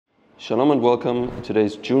Shalom and welcome.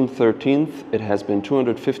 Today's June 13th. It has been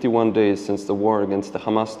 251 days since the war against the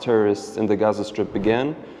Hamas terrorists in the Gaza Strip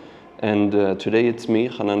began. And today it's me,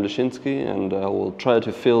 Hanan Lischinsky, and I will try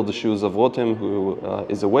to fill the shoes of Rotem, who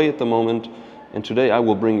is away at the moment. And today I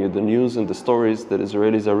will bring you the news and the stories that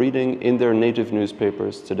Israelis are reading in their native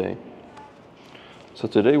newspapers today. So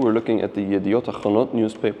today we're looking at the Yediot Achronot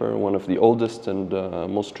newspaper, one of the oldest and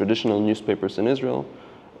most traditional newspapers in Israel.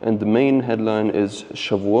 And the main headline is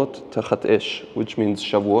Shavuot Tachat Esh, which means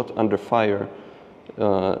Shavuot under fire.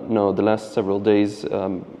 The last several days,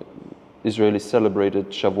 Israelis celebrated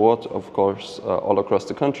Shavuot, of course, all across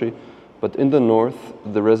the country. But in the north,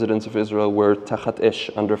 the residents of Israel were Tachat Esh,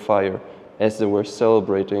 under fire, as they were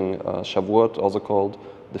celebrating Shavuot, also called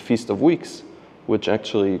the Feast of Weeks, which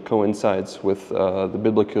actually coincides with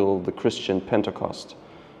the Christian Pentecost.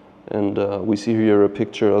 And we see here a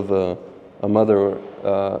picture of a mother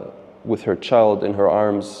with her child in her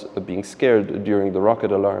arms being scared during the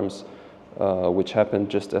rocket alarms, which happened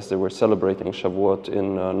just as they were celebrating Shavuot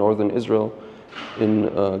in northern Israel, in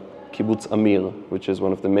Kibbutz Amir, which is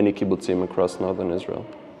one of the many kibbutzim across northern Israel.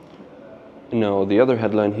 Now, the other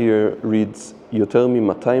headline here reads, Yoter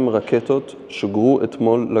mi-200 raketot shugru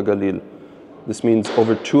etmol lagalil. This means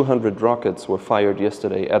over 200 rockets were fired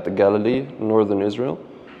yesterday at the Galilee, northern Israel.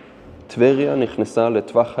 Tveria nichnesa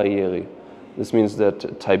letvach hayeri. This means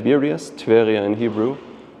that Tiberias, Tveria in Hebrew,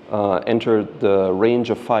 entered the range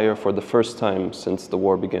of fire for the first time since the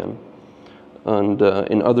war began. And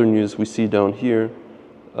in other news, we see down here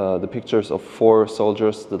the pictures of 4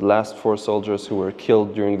 soldiers, the last 4 soldiers who were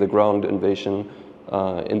killed during the ground invasion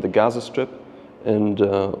in the Gaza Strip. And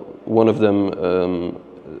one of them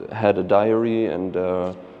had a diary and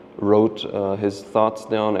wrote his thoughts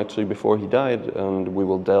down actually before he died, and we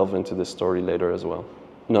will delve into this story later as well.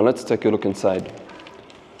 Now let's take a look inside.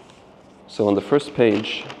 So on the first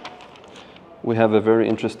page, we have a very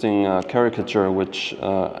interesting caricature which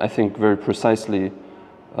I think very precisely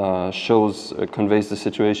conveys the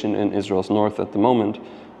situation in Israel's north at the moment.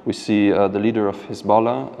 We see the leader of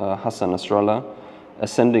Hezbollah, Hassan Nasrallah,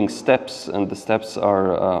 ascending steps, and the steps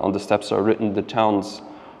are on the steps are written the towns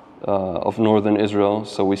of northern Israel.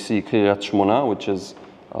 So we see Kiryat Shmona, which is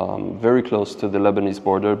very close to the Lebanese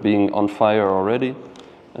border, being on fire already.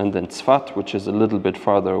 And then Tzfat, which is a little bit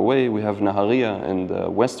farther away. We have Nahariya in the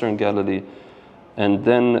western Galilee. And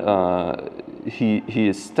then he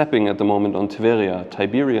is stepping at the moment on Tveria,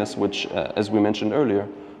 Tiberias, which, as we mentioned earlier,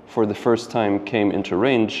 for the first time came into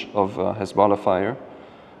range of Hezbollah fire.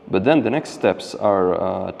 But then the next steps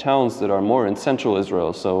are towns that are more in central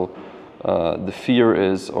Israel. So the fear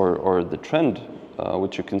is, or the trend,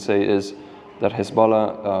 which you can say is, that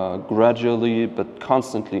Hezbollah gradually but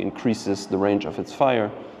constantly increases the range of its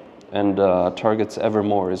fire and targets ever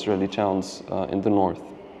more Israeli towns in the north.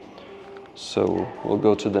 So we'll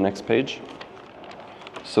go to the next page.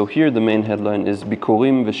 So here the main headline is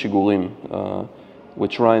Bikurim v'shigurim,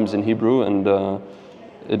 which rhymes in Hebrew, and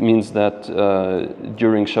it means that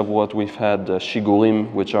during Shavuot we've had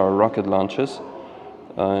shigurim, which are rocket launches.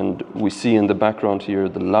 And we see in the background here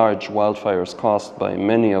the large wildfires caused by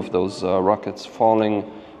many of those rockets falling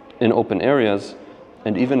in open areas.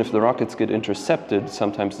 And even if the rockets get intercepted,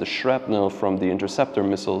 sometimes the shrapnel from the interceptor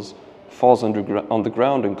missiles falls on the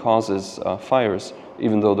ground and causes fires,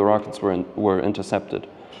 even though the rockets were intercepted.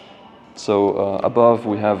 So above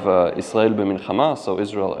we have Israel b'milchama, so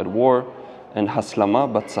Israel at war, and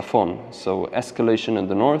Haslama batzafon, so escalation in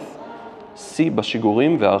the north, Si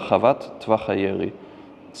b'shigurim ve'archavat tvach hayeri.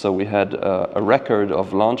 So we had a record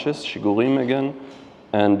of launches, shigurim again,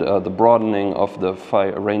 and the broadening of the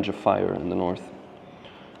range of fire in the north.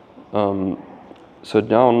 So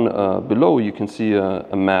down below you can see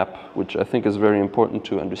a map, which I think is very important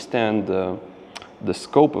to understand the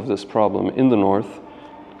scope of this problem in the north.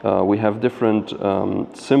 We have different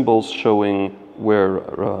symbols showing where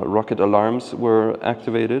rocket alarms were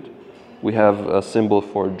activated. We have a symbol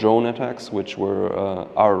for drone attacks, which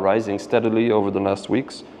are rising steadily over the last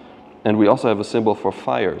weeks. And we also have a symbol for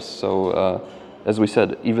fires. So as we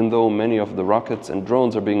said, even though many of the rockets and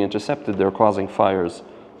drones are being intercepted, they're causing fires,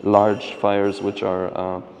 large fires which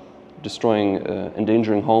are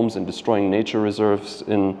endangering homes and destroying nature reserves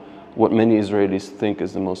in what many Israelis think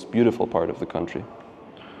is the most beautiful part of the country.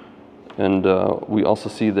 And we also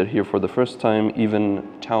see that here for the first time, even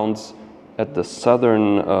towns at the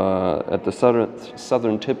southern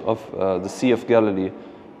tip of the Sea of Galilee,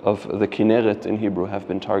 of the Kinneret in Hebrew, have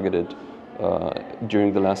been targeted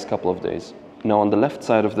during the last couple of days. Now on the left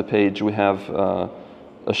side of the page we have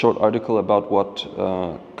a short article about what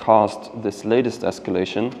caused this latest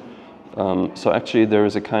escalation. So actually there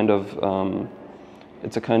is a kind of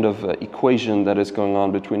It's a kind of equation that is going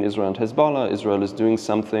on between Israel and Hezbollah. Israel is doing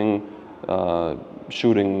something,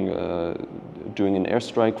 shooting, doing an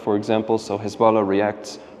airstrike, for example, so Hezbollah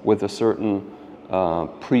reacts with a certain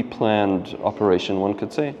pre-planned operation, one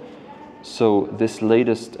could say. So this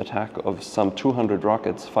latest attack of some 200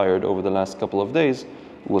 rockets fired over the last couple of days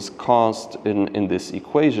was caused in this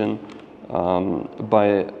equation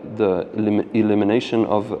by the elimination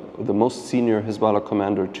of the most senior Hezbollah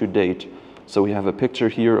commander to date. So we have a picture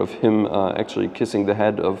here of him actually kissing the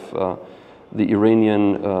head of the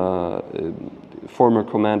Iranian former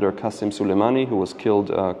commander Qasem Soleimani, who was killed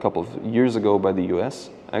a couple of years ago by the US,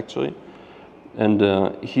 actually. And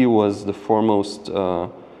he was the foremost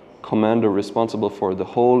commander responsible for the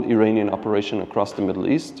whole Iranian operation across the Middle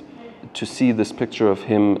East. To see this picture of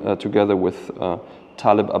him together with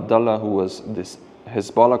Talib Abdallah, who was this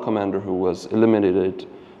Hezbollah commander who was eliminated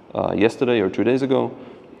yesterday or 2 days ago,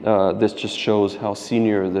 this just shows how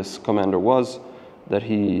senior this commander was, that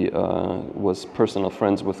he was personal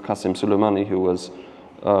friends with Qasem Soleimani, who was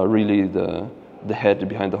really the head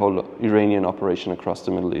behind the whole Iranian operation across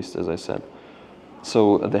the Middle East, as I said.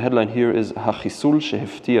 So the headline here is "Hachisul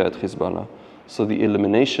sheheftia et Hezbollah." So the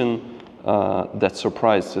elimination that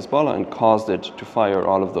surprised Hezbollah and caused it to fire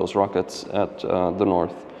all of those rockets at the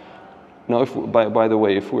north. Now, by the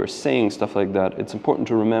way, if we're saying stuff like that, it's important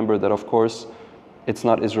to remember that, of course, it's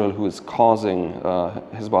not Israel who is causing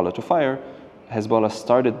Hezbollah to fire. Hezbollah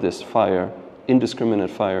started this fire,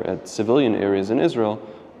 indiscriminate fire, at civilian areas in Israel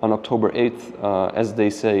on October 8th, as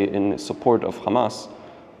they say, in support of Hamas,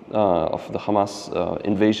 of the Hamas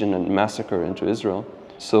invasion and massacre into Israel.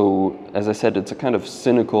 So, as I said, it's a kind of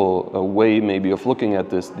cynical way maybe of looking at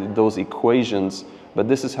those equations, but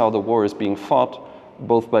this is how the war is being fought,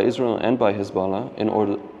 both by Israel and by Hezbollah,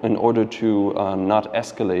 in order to not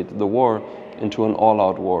escalate the war into an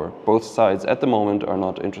all-out war. Both sides at the moment are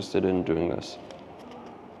not interested in doing this.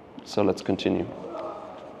 So let's continue.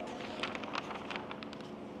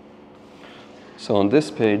 So on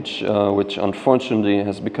this page, which unfortunately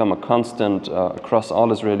has become a constant across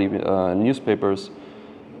all Israeli newspapers,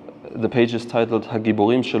 the page is titled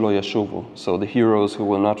 "Hagiborim shelo yashuvu," so the heroes who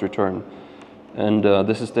will not return. And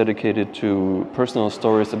this is dedicated to personal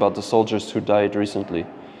stories about the soldiers who died recently.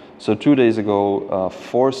 So 2 days ago,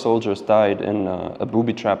 4 soldiers died in a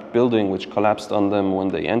booby-trapped building which collapsed on them when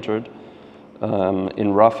they entered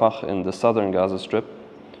in Rafah in the southern Gaza Strip.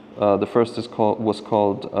 The first was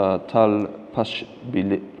called Tal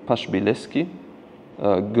Pashbileski,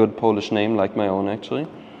 a good Polish name like my own actually.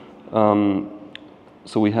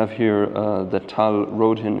 So we have here that Tal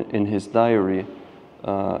wrote in his diary,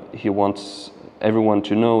 he wants everyone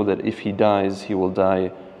to know that if he dies, he will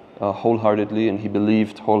die wholeheartedly, and he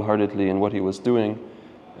believed wholeheartedly in what he was doing,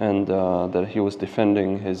 and that he was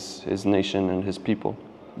defending his nation and his people.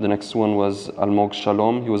 The next one was Almog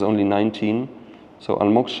Shalom. He was only 19. So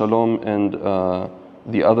Almog Shalom and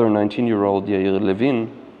the other 19-year-old Yair Levin,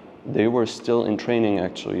 they were still in training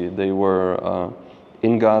actually. They were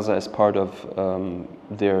in Gaza as part of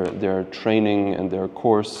their training and their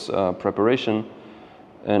course preparation,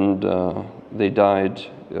 and they died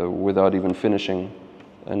without even finishing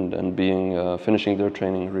and being finishing their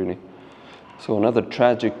training really. So another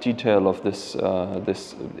tragic detail of this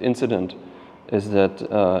incident is that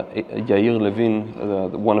Yair Levin,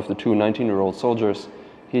 one of the 2 19-year-old soldiers,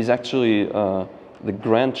 he's actually the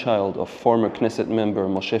grandchild of former Knesset member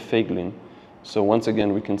Moshe Feiglin. So once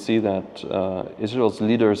again, we can see that Israel's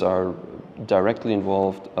leaders are directly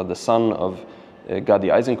involved. The son of Gadi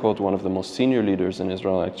Eisenkot, one of the most senior leaders in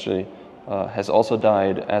Israel actually, has also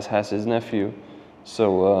died, as has his nephew.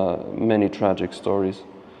 So many tragic stories.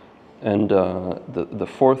 And the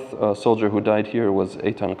 4th soldier who died here was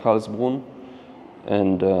Eitan Karlsbrunn.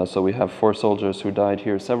 And so we have 4 soldiers who died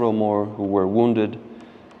here, several more who were wounded,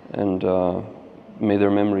 and may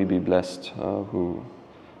their memory be blessed, who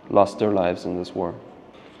lost their lives in this war.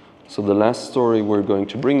 So the last story we're going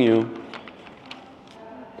to bring you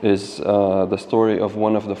is the story of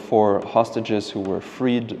one of the 4 hostages who were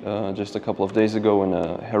freed just a couple of days ago in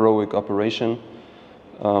a heroic operation.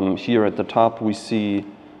 Here at the top we see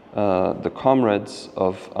the comrades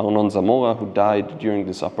of Arnon Zamora, who died during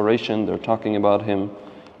this operation. They're talking about him,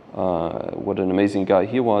 what an amazing guy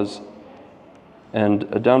he was.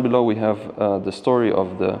 And down below we have the story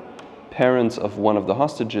of the parents of one of the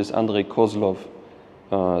hostages, Andrei Kozlov.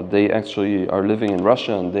 They actually are living in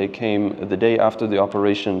Russia, and they came the day after the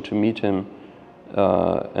operation to meet him.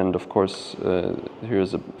 And of course,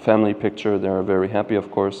 here's a family picture. They're very happy,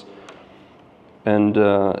 of course. And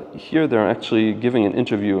here they're actually giving an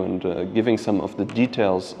interview and giving some of the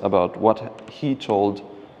details about what he told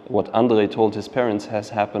what Andrei told his parents has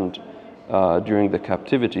happened during the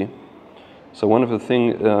captivity. So one of the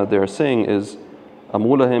things they're saying is,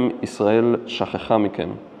 Amru lahem Israel shachecha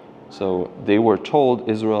mikem. So they were told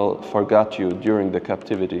Israel forgot you during the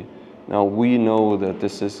captivity. Now we know that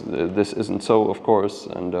this isn't so, of course,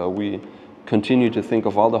 and we continue to think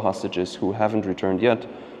of all the hostages who haven't returned yet.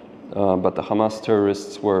 But the Hamas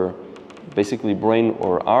terrorists were basically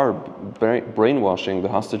brainwashing the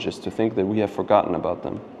hostages to think that we have forgotten about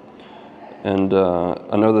them. And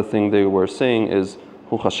another thing they were saying is,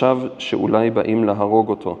 Hu chashav she'ulai ba'im laharog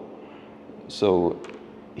oto. So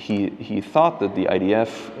he thought that the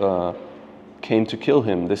IDF came to kill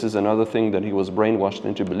him. This is another thing that he was brainwashed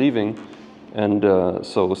into believing. And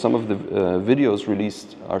so some of the videos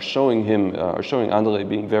released are showing Andrei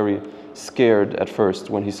being very scared at first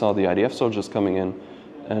when he saw the IDF soldiers coming in,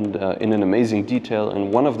 and in an amazing detail.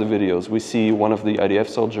 In one of the videos, we see one of the IDF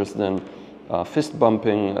soldiers then fist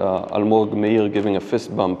bumping Almog Meir, giving a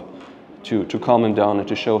fist bump to calm him down and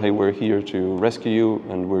to show, hey, we're here to rescue you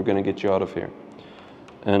and we're going to get you out of here.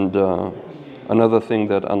 And another thing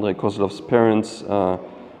that Andrei Kozlov's parents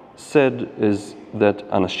said is that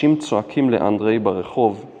Anashim tzoakim leAndrei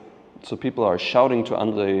barechov. So people are shouting to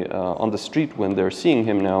Andrei on the street when they're seeing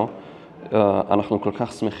him now. Anachnu kol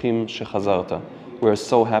kach smechim shechazarta. We're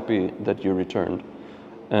so happy that you returned.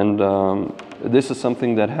 And this is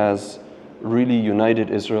something that has really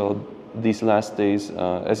united Israel these last days.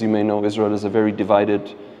 As you may know, Israel is a very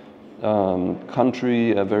divided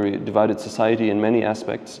country, a very divided society in many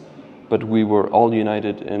aspects, but we were all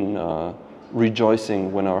united in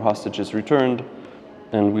rejoicing when our hostages returned,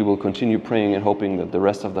 and we will continue praying and hoping that the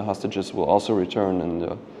rest of the hostages will also return,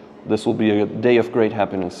 and this will be a day of great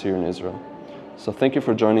happiness here in Israel. So thank you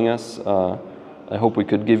for joining us. I hope we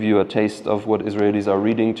could give you a taste of what Israelis are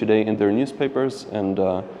reading today in their newspapers, and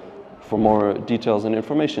for more details and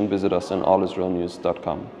information, visit us on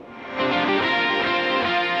allisraelnews.com.